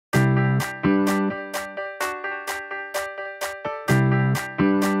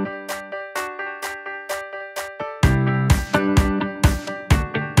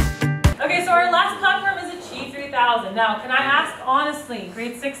3000. Now, can I ask honestly,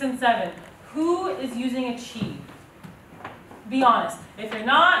 grade 6 and 7, who is using Achieve? Be honest. If you're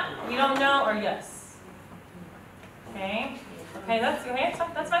not, we don't know, or yes. Okay. Okay, that's okay.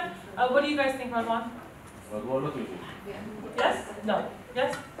 That's fine. What do you guys think, Radwan? Yes? No?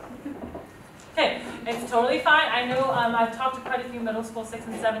 Yes? Okay, it's totally fine. I know I've talked to quite a few middle school 6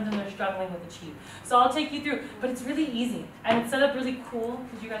 and 7s and they're struggling with Achieve. So I'll take you through, but it's really easy. And it's set up really cool,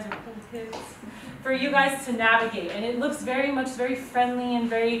 because you guys are cool kids, for you guys to navigate. And it looks very friendly and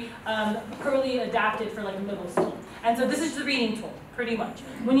very poorly adapted for like middle school. And so this is the reading tool, pretty much.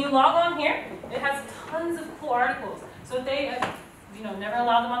 When you log on here, it has tons of cool articles. So if they, never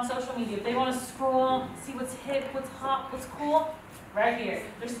allow them on social media. If they want to scroll, see what's hip, what's hot, what's cool, right here.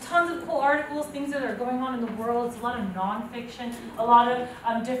 There's tons of cool articles, things that are going on in the world. It's a lot of nonfiction, a lot of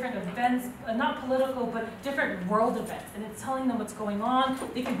different events, not political, but different world events. And it's telling them what's going on.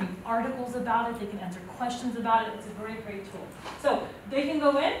 They can read articles about it. They can answer questions about it. It's a great, great tool. So they can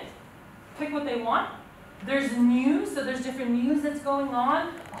go in, pick what they want. There's news, so there's different news that's going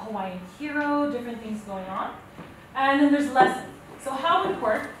on. A Hawaiian hero, different things going on. And then there's lessons. So how it would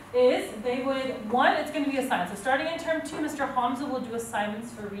work is they would, one, it's going to be assigned. So starting in term 2, Mr. Hamza will do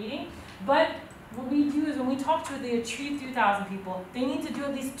assignments for reading. But what we do is when we talk to the Achieve 3000 people, they need to do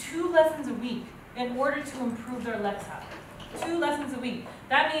at least 2 lessons a week in order to improve their lexile. 2 lessons a week.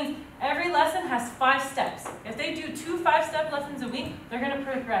 That means every lesson has 5 steps. If they do 2 5-step lessons a week, they're going to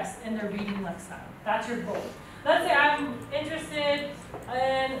progress in their reading lexile. That's your goal. Let's say I'm interested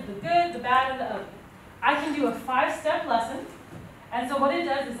in the good, the bad, and the ugly. I can do a 5-step lesson. And so what it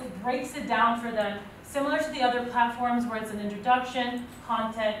does is it breaks it down for them, similar to the other platforms where it's an introduction,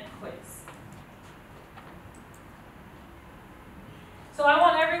 content, quiz. So I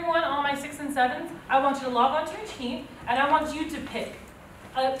want everyone, all my 6 and 7s, I want you to log on to Achieve, and I want you to pick.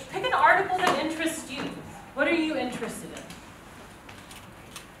 Pick an article that interests you. What are you interested in?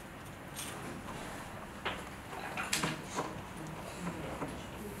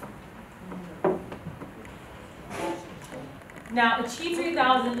 Now, Achieve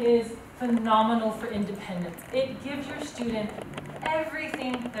 3000 is phenomenal for independence. It gives your student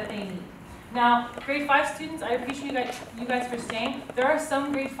everything that they need. Now, grade 5 students, I appreciate you guys for staying. There are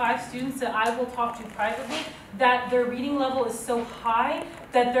some grade 5 students that I will talk to privately that their reading level is so high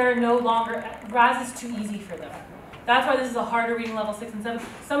that they're no longer, RAS is too easy for them. That's why this is a harder reading level 6 and 7.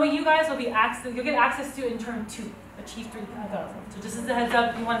 Some of you guys will you'll get access to it in term 2, Achieve 3000. So just as a heads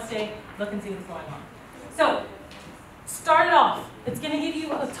up, if you want to stay, look and see what's going on. So, start it off. It's going to give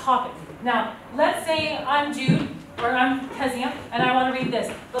you a topic. Now, let's say I'm Jude, or I'm Kezia, and I want to read this.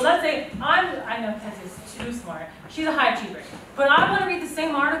 But let's say I know Kezia's too smart. She's a high achiever. But I want to read the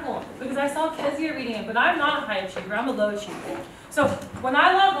same article because I saw Kezia reading it, but I'm not a high achiever. I'm a low achiever. So when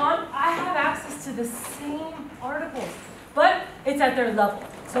I log on, I have access to the same articles, but it's at their level.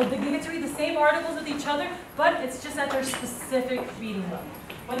 So they get to read the same articles with each other, but it's just at their specific reading level.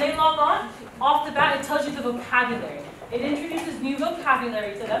 When they log on, off the bat, it tells you the vocabulary. It introduces new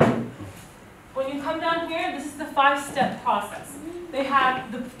vocabulary to them. When you come down here, this is the 5-step process. They have,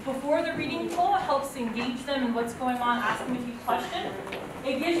 before the reading poll, it helps engage them in what's going on, ask them a few questions.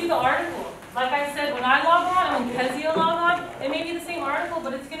 It gives you the article. Like I said, when I log on and when Kezia log on, it may be the same article,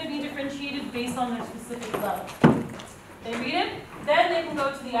 but it's going to be differentiated based on their specific level. They read it, then they can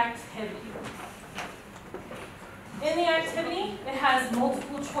go to the activity. In the activity, it has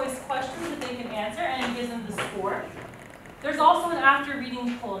multiple choice questions that they can answer, and it gives them the score. There's also an after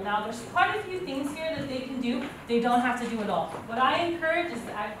reading poll. Now, there's quite a few things here that they can do. They don't have to do it all. What I encourage is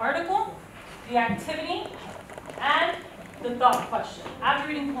the article, the activity, and the thought question. After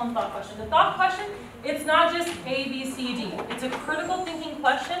reading poll and thought question. The thought question, it's not just A, B, C, D. It's a critical thinking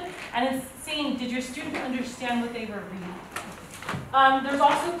question, and it's saying, did your student understand what they were reading? There's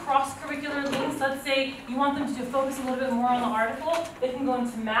also cross-curricular links. Let's say you want them to focus a little bit more on the article. They can go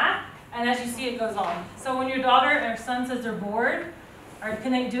into math. And as you see, it goes on. So when your daughter or son says they're bored, are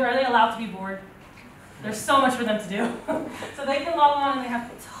they allowed to be bored? There's so much for them to do. So they can log on and they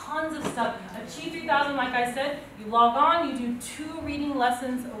have tons of stuff. Achieve 3000, like I said, you log on, you do 2 reading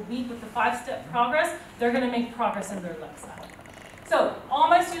lessons a week with the 5-step progress. They're going to make progress in their lexile. So all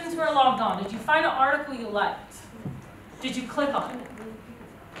my students who are logged on, did you find an article you liked? Did you click on it?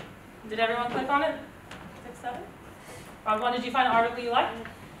 Did everyone click on it? 6, 7? Round 1, did you find an article you liked?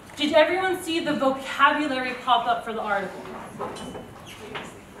 Did everyone see the vocabulary pop up for the article?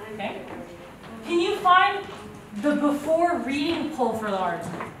 Okay. Can you find the before reading poll for the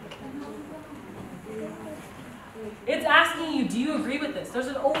article? It's asking you, do you agree with this? There's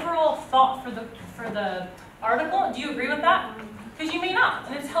an overall thought for the article. Do you agree with that? Because you may not,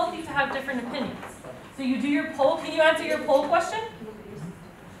 and it's healthy to have different opinions. So you do your poll. Can you answer your poll question?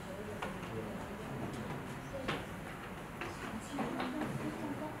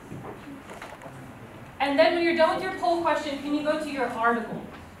 And then when you're done with your poll question, can you go to your article?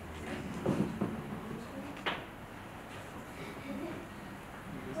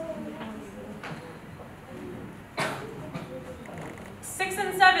 Six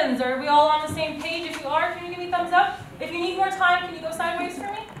and sevens, are we all on the same page? If you are, can you give me a thumbs up? If you need more time, can you go sideways for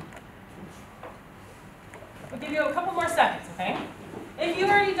me? I'll give you a couple more seconds, okay? If you're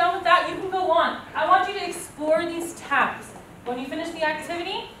already done with that, you can go on. I want you to explore these tabs. When you finish the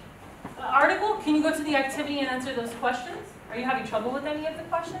activity, article, can you go to the activity and answer those questions? Are you having trouble with any of the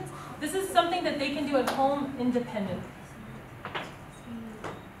questions? This is something that they can do at home independently.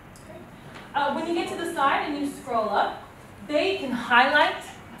 When you get to the side and you scroll up, they can highlight.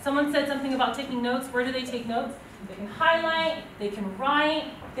 Someone said something about taking notes. Where do they take notes? They can highlight, they can write,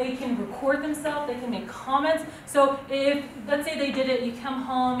 they can record themselves, they can make comments. So if, let's say they did it, you come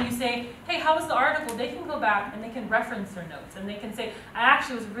home, you say, hey, how was the article? They can go back and they can reference their notes. And they can say, I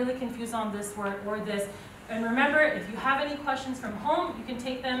actually was really confused on this word or this. And remember, if you have any questions from home, you can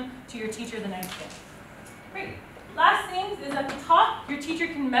take them to your teacher the next day. Great. Last thing is at the top, your teacher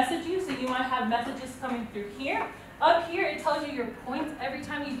can message you, so you might have messages coming through here. Up here, it tells you your points. Every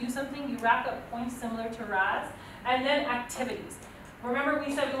time you do something, you rack up points similar to RAS. And then activities. Remember,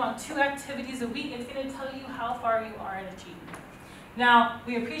 we said we want 2 activities a week. It's going to tell you how far you are in achievement. Now,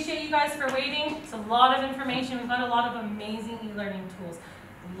 we appreciate you guys for waiting. It's a lot of information. We've got a lot of amazing e-learning tools.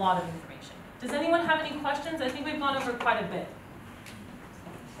 A lot of information. Does anyone have any questions? I think we've gone over quite a bit.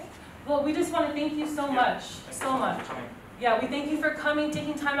 Okay. Well, we just want to thank you so much. So much. Yeah, we thank you for coming,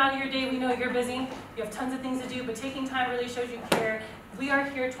 taking time out of your day. We know you're busy. You have tons of things to do, but taking time really shows you care. We are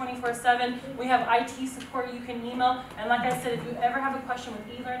here 24/7. We have IT support you can email. And like I said, if you ever have a question with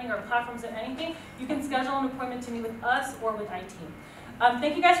e-learning or platforms or anything, you can schedule an appointment to meet with us or with IT.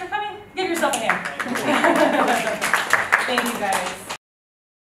 Thank you guys for coming. Give yourself a hand.